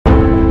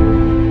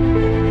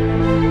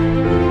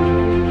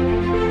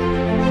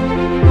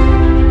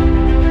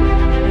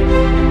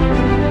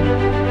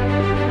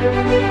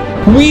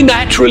We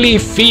naturally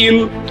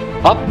feel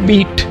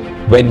upbeat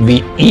when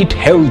we eat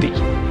healthy,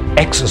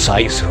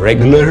 exercise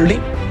regularly,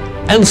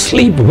 and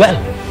sleep well.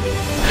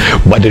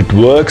 But it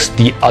works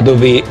the other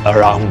way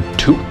around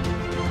too.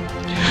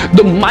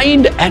 The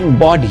mind and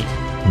body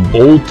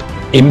both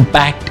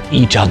impact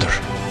each other.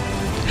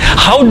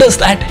 How does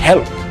that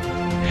help?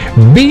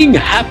 Being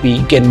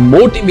happy can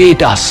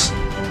motivate us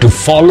to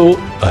follow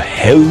a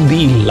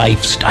healthy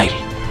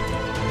lifestyle.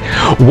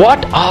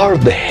 What are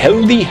the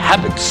healthy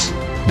habits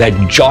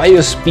that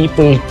joyous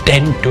people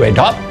tend to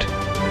adopt?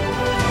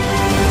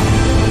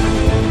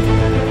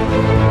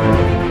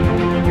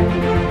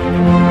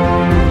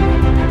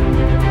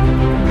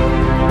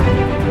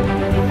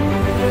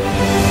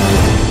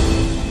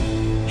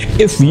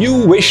 If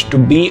you wish to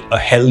be a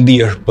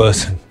healthier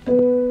person,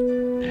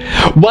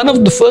 one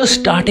of the first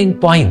starting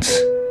points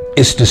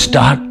is to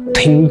start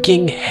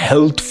thinking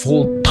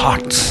healthful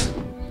thoughts.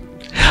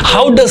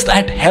 How does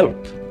that help?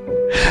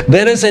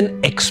 There is an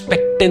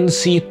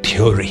expectancy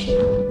theory.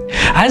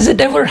 Has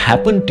it ever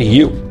happened to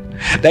you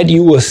that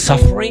you were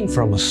suffering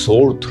from a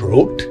sore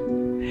throat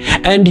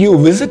and you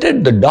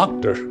visited the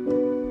doctor?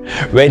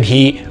 When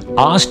he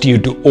asked you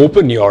to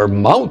open your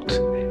mouth,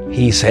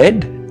 he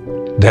said,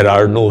 "There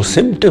are no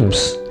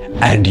symptoms,"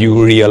 and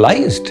you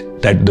realized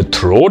that the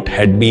throat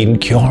had been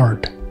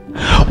cured.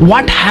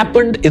 What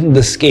happened in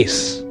this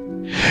case?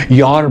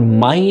 Your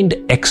mind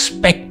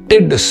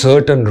expected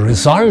certain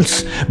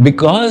results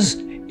because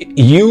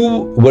you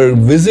were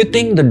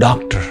visiting the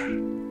doctor,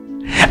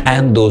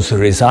 and those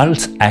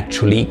results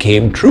actually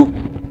came true.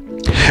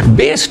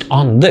 Based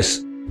on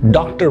this,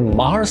 Dr.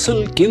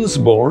 Marcel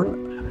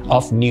Kilsborn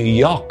of New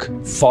York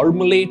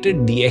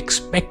formulated the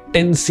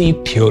expectancy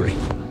theory.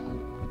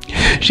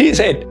 She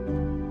said,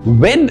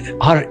 when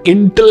our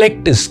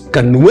intellect is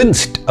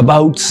convinced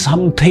about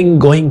something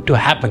going to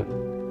happen,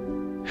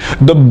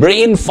 the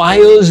brain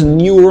fires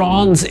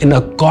neurons in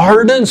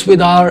accordance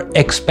with our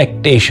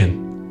expectation,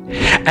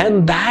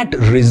 and that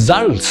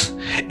results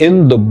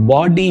in the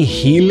body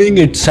healing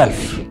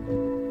itself.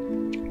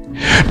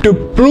 To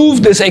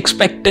prove this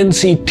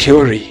expectancy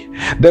theory,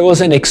 there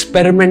was an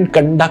experiment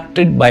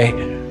conducted by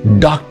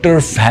Dr.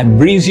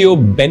 Fabrizio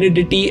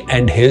Benedetti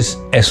and his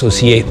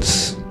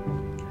associates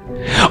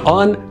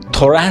on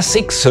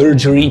thoracic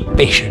surgery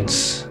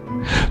patients.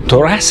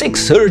 Thoracic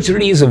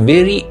surgery is a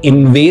very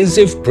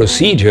invasive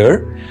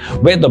procedure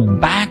where the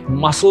back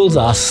muscles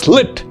are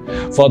slit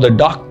for the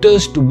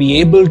doctors to be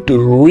able to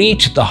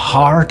reach the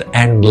heart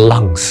and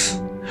lungs.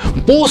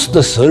 Post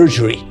the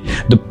surgery,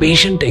 the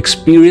patient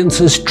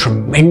experiences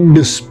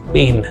tremendous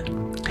pain.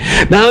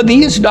 Now,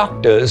 these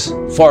doctors,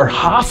 for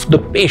half the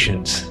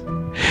patients,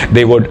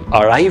 they would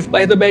arrive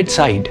by the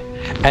bedside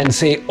and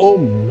say, "Oh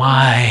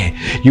my,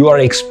 you are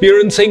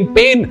experiencing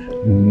pain.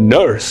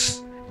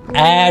 Nurse,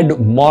 add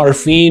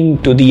morphine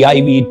to the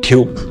IV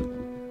tube."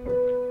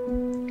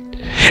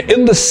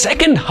 In the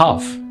second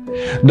half,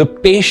 the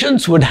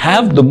patients would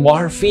have the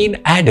morphine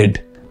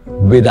added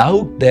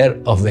without their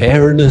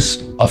awareness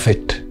of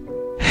it.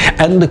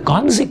 And the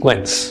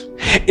consequence,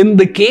 in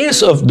the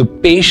case of the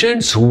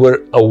patients who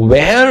were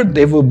aware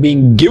they were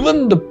being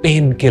given the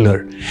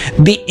painkiller,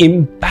 the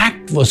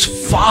impact was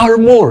far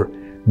more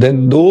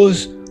than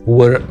those who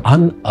were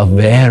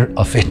unaware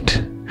of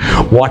it.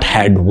 What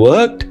had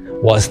worked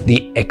was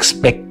the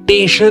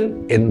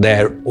expectation in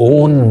their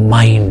own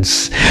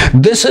minds.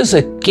 This is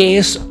a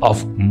case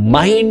of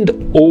mind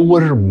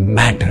over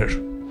matter.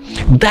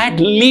 That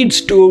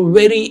leads to a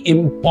very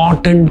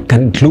important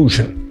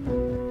conclusion.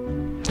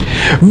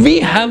 We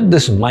have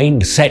this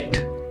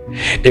mindset: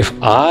 if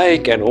I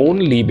can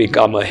only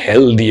become a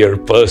healthier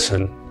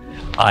person,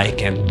 I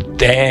can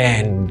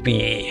then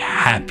be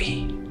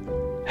happy.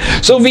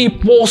 So we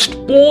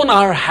postpone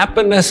our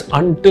happiness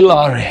until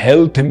our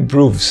health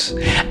improves.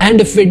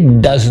 And if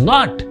it does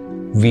not,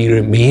 we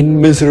remain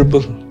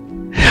miserable.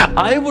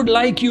 I would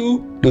like you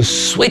to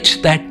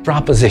switch that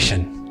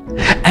proposition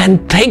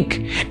and think,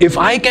 if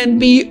I can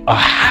be a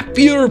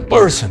happier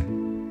person,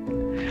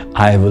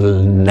 I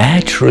will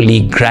naturally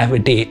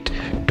gravitate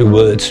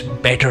towards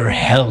better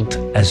health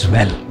as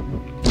well.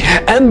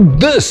 And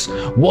this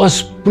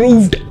was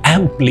proved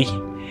amply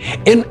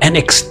in an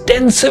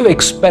extensive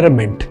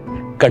experiment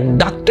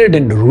conducted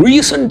in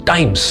recent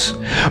times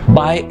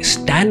by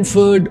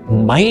Stanford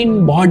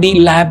Mind Body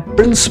Lab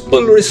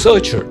principal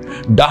researcher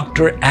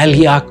Dr.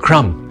 Alia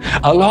Crum,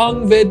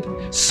 along with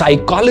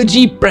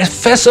psychology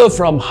professor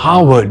from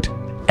Harvard,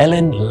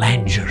 Ellen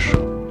Langer.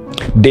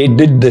 They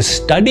did this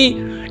study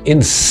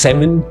in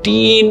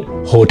 17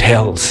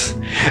 hotels.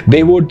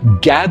 They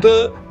would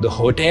gather the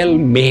hotel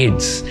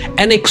maids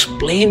and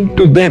explain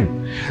to them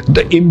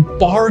the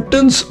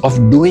importance of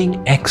doing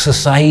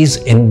exercise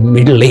in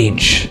middle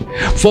age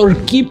for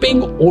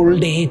keeping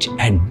old age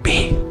at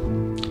bay.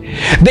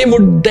 They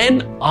would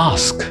then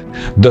ask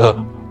the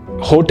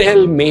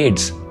hotel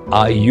maids,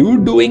 "Are you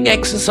doing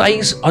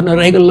exercise on a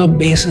regular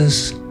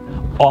basis?"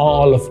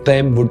 All of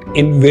them would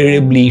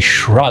invariably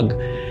shrug.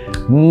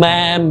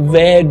 "Ma'am,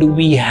 where do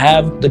we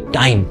have the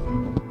time?"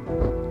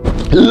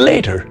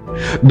 Later,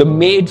 the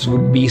maids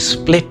would be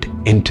split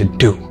into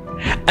two,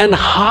 and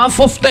half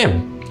of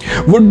them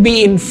would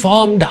be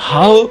informed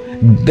how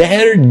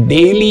their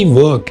daily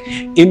work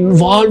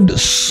involved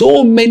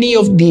so many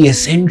of the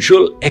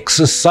essential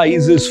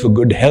exercises for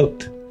good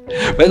health,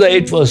 whether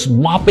it was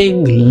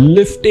mopping,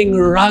 lifting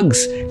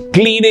rugs,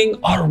 cleaning,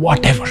 or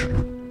whatever.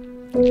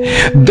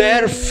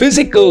 Their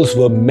physicals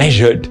were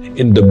measured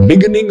in the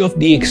beginning of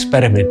the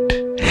experiment,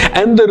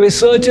 and the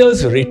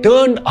researchers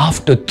returned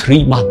after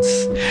 3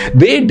 months.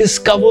 They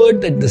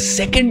discovered that the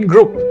second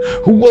group,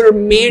 who were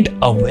made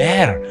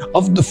aware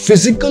of the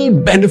physical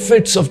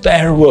benefits of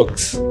their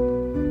works,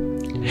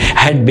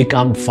 had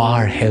become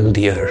far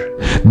healthier.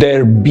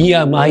 Their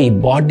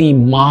BMI, body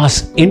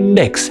mass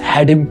index,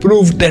 had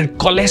improved. Their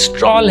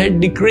cholesterol had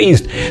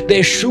decreased.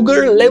 Their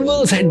sugar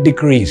levels had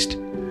decreased,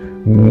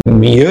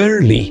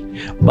 merely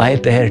by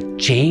their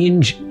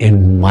change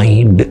in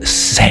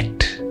mindset.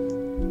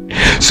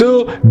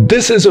 So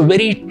this is a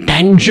very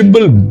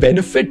tangible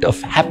benefit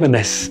of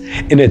happiness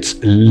in its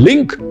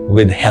link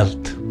with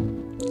health.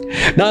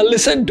 Now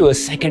listen to a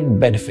second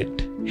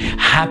benefit.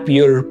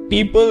 Happier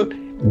people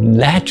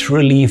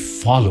naturally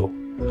follow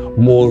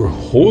more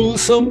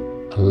wholesome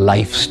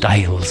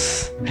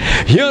lifestyles.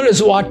 Here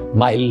is what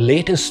my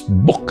latest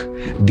book,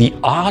 The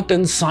Art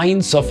and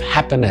Science of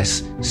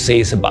Happiness,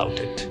 says about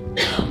it.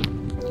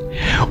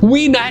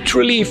 We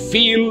naturally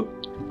feel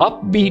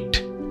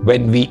upbeat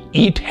when we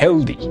eat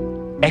healthy,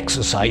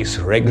 exercise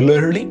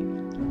regularly,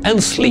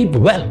 and sleep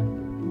well.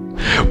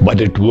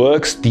 But it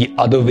works the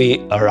other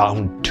way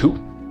around too.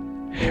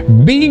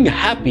 Being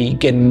happy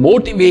can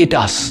motivate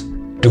us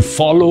to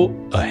follow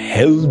a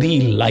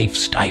healthy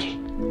lifestyle.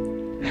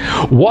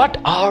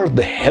 What are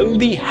the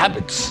healthy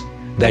habits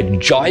that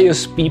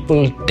joyous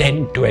people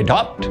tend to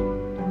adopt?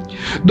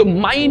 The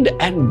mind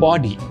and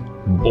body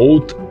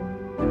both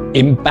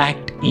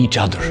impact each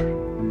other.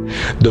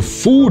 The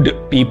food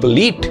people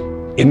eat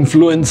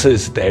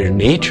influences their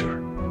nature.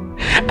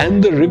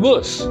 And the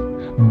reverse,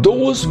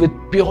 those with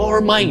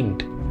pure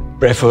mind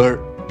prefer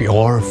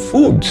pure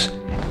foods,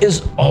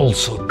 is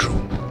also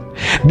true.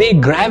 They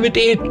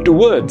gravitate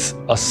towards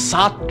a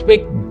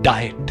sattvic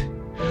diet,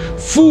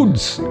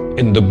 foods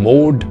in the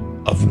mode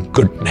of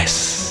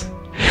goodness.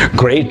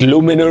 Great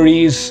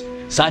luminaries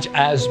such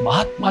as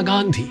Mahatma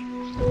Gandhi,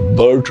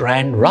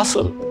 Bertrand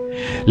Russell,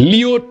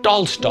 Leo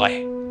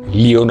Tolstoy,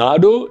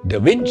 Leonardo da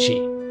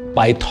Vinci,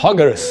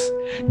 Pythagoras,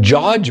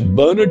 George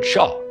Bernard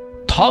Shaw,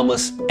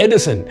 Thomas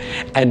Edison,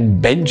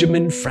 and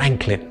Benjamin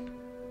Franklin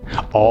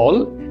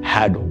all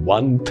had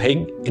one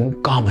thing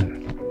in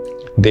common.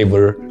 They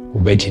were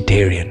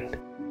vegetarian.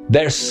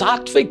 Their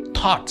sattvic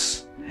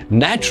thoughts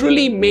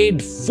naturally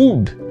made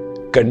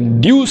food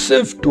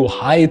conducive to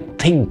high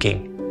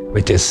thinking,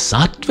 which is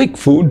sattvic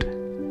food,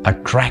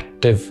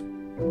 attractive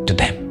to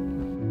them.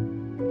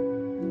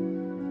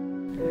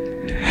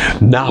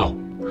 Now,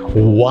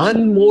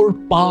 one more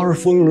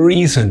powerful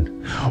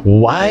reason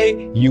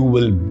why you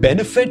will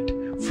benefit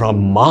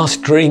from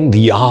mastering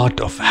the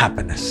art of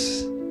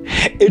happiness.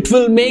 It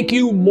will make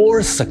you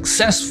more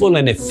successful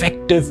and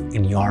effective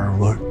in your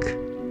work.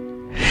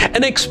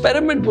 An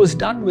experiment was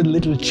done with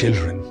little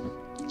children.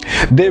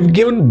 They've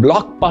given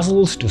block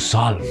puzzles to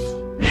solve,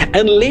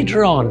 and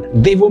later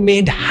on they were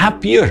made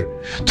happier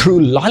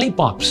through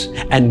lollipops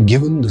and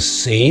given the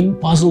same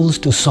puzzles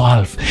to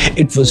solve.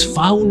 It was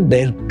found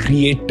their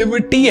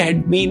creativity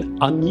had been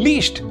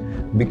unleashed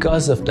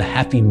because of the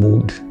happy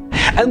mood.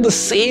 And the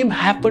same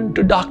happened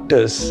to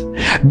doctors.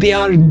 They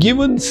are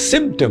given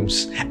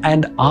symptoms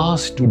and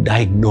asked to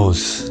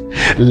diagnose.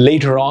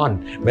 Later on,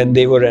 when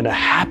they were in a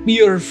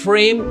happier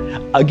frame,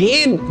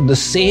 again the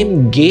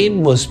same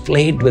game was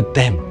played with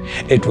them.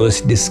 It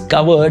was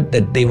discovered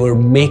that they were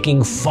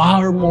making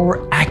far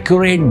more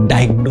accurate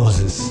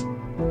diagnoses.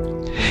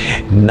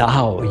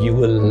 Now you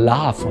will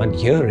laugh on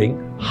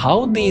hearing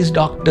how these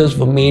doctors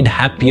were made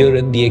happier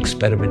in the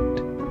experiment,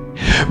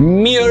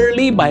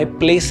 merely by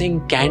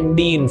placing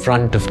candy in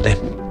front of them.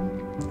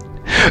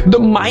 The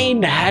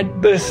mind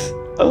had this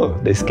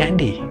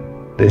candy,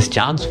 this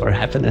chance for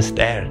happiness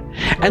there,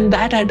 and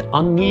that had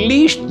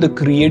unleashed the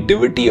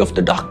creativity of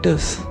the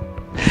doctors.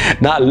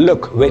 Now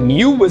look, when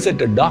you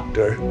visit a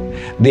doctor,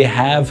 they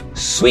have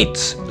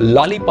sweets,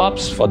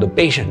 lollipops for the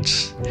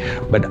patients,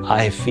 but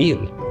I feel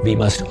we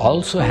must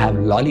also have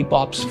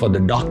lollipops for the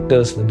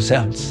doctors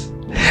themselves.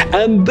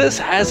 And this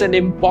has an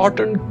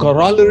important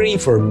corollary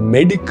for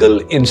medical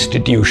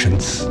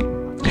institutions.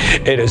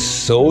 It is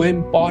so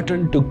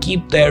important to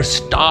keep their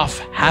staff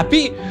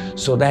happy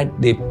so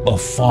that they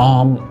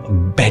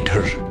perform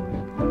better.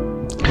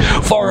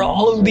 For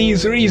all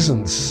these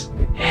reasons,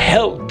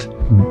 health,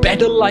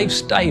 better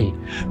lifestyle,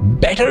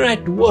 better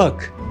at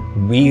work,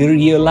 we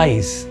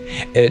realize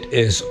it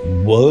is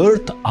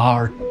worth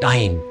our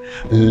time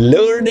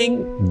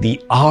learning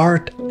the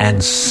art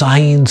and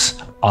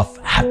science of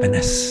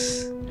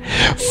happiness.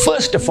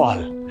 First of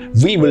all,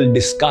 we will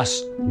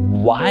discuss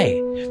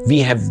why we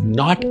have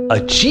not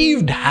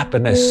achieved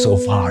happiness so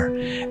far,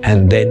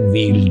 and then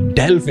we'll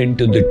delve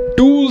into the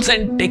tools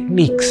and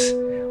techniques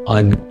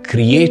on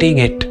creating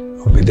it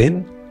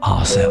within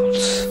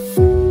ourselves.